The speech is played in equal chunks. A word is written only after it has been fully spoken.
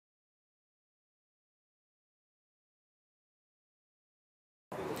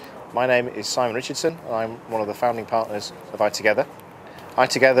My name is Simon Richardson, and I'm one of the founding partners of ITogether.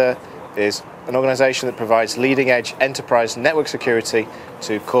 ITogether is an organisation that provides leading-edge enterprise network security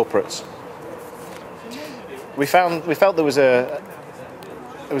to corporates. We felt there was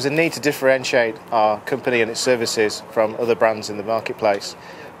a need to differentiate our company and its services from other brands in the marketplace.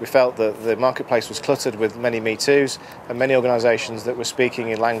 We felt that the marketplace was cluttered with many Me Too's and many organisations that were speaking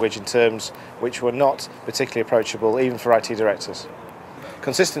in language and terms which were not particularly approachable even for IT directors.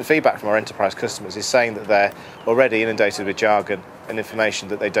 Consistent feedback from our enterprise customers is saying that they're already inundated with jargon and information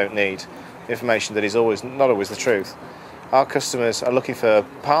that they don't need, information that is not always the truth. Our customers are looking for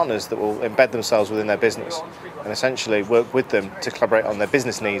partners that will embed themselves within their business and essentially work with them to collaborate on their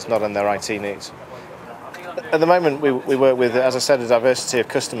business needs, not on their IT needs. At the moment, we work with, as I said, a diversity of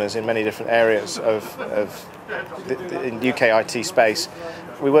customers in many different areas of the UK IT space.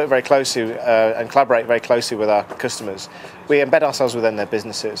 We work very closely and collaborate very closely with our customers. We embed ourselves within their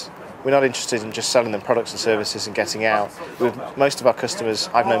businesses. We're not interested in just selling them products and services and getting out. With most of our customers,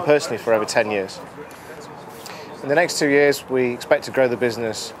 I've known personally for over 10 years. In the next 2 years, we expect to grow the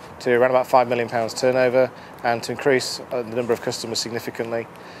business to around about £5 million turnover and to increase the number of customers significantly.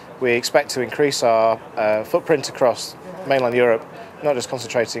 We expect to increase our footprint across mainland Europe, not just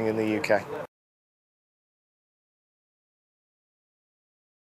concentrating in the UK.